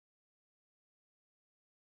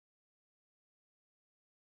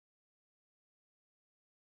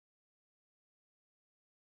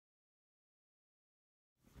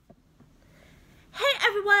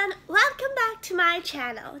everyone, welcome back to my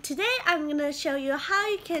channel. Today I'm going to show you how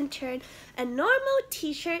you can turn a normal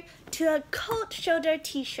t-shirt to a cold shoulder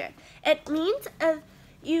t-shirt. It means if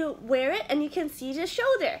you wear it and you can see the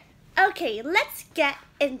shoulder. Okay, let's get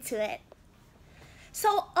into it.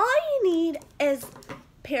 So all you need is a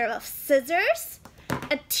pair of scissors,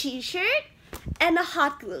 a t-shirt, and a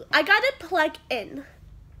hot glue. I got it plugged in.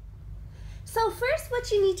 So first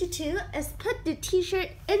what you need to do is put the t-shirt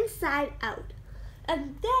inside out.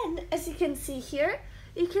 And then, as you can see here,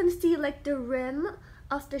 you can see like the rim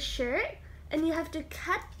of the shirt, and you have to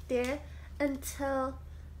cut there until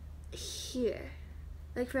here.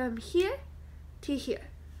 Like from here to here.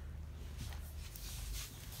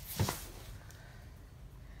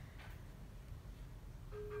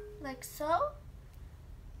 Like so.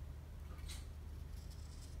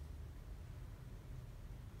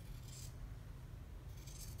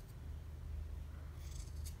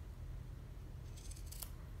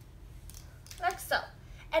 Like so.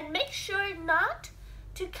 And make sure not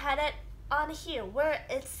to cut it on here where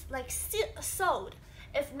it's like sewed.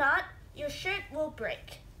 If not, your shirt will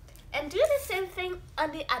break. And do the same thing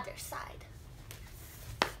on the other side.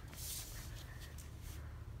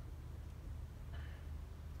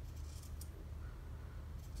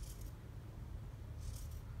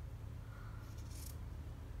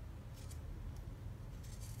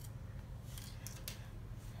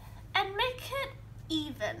 And make it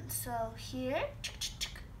even. So here,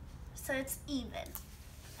 so it's even.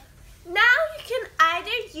 Now you can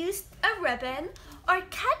either use a ribbon or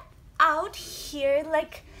cut out here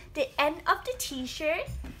like the end of the t-shirt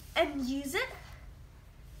and use it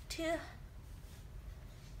to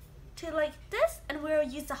like this, and we'll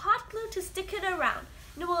use the hot glue to stick it around.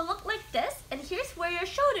 And it will look like this, and here's where your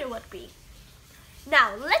shoulder would be.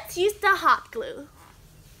 Now let's use the hot glue.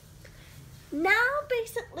 Now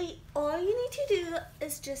basically all you need to do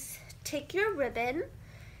is just take your ribbon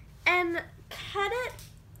and cut it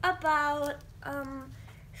about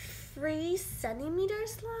 3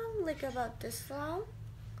 centimeters long, like about this long.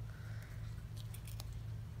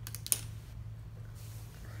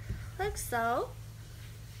 Like so.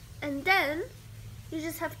 And then you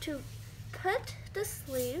just have to put the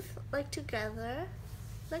sleeve like together,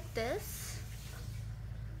 like this.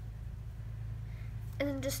 And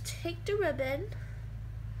then just take the ribbon,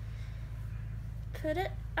 put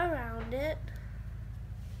it around it,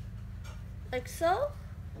 like so.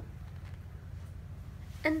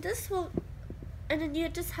 And then you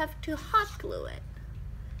just have to hot glue it.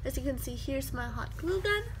 As you can see, here's my hot glue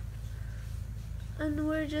gun. And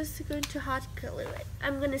we're just going to hot glue it.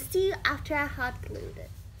 I'm gonna see you after I hot glued it.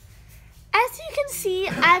 As you can see,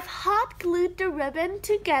 I've hot glued the ribbon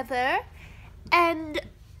together, and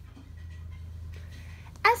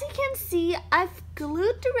as you can see, I've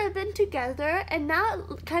glued the ribbon together, and now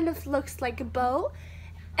it kind of looks like a bow.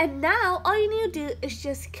 And now all you need to do is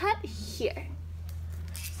just cut here.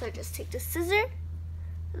 So just take the scissor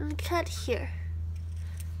and cut here.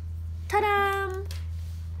 Ta-da!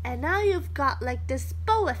 And now you've got like this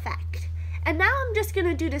bow effect. And now I'm just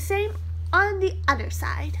gonna do the same on the other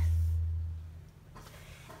side.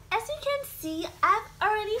 As you can see, I've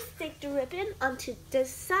already stick the ribbon onto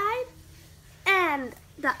this side and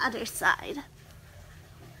the other side.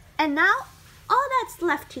 And now all that's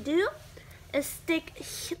left to do is stick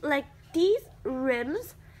like these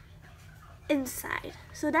rims inside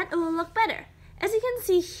so that it will look better. As you can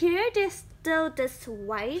see here, there's still this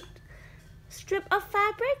white strip of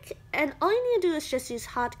fabric, and all you need to do is just use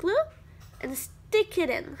hot glue and stick it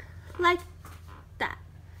in like that.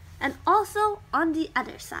 And also on the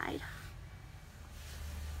other side.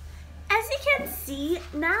 As you can see,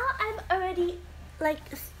 now I've already like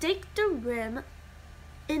stick the rim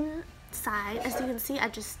inside. As you can see, I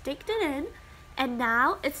just sticked it in, and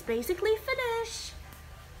now it's basically finished.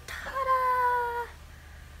 Ta-da!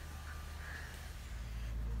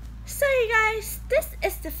 So you guys, this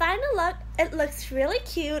is the final look. It looks really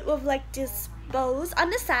cute with like these bows on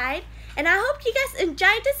the side, and I hope you guys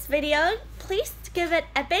enjoyed this video. Please give it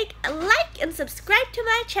a big like and subscribe to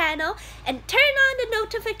my channel, and turn on the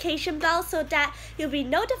notification bell so that you'll be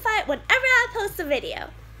notified whenever I post a video.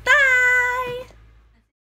 Bye!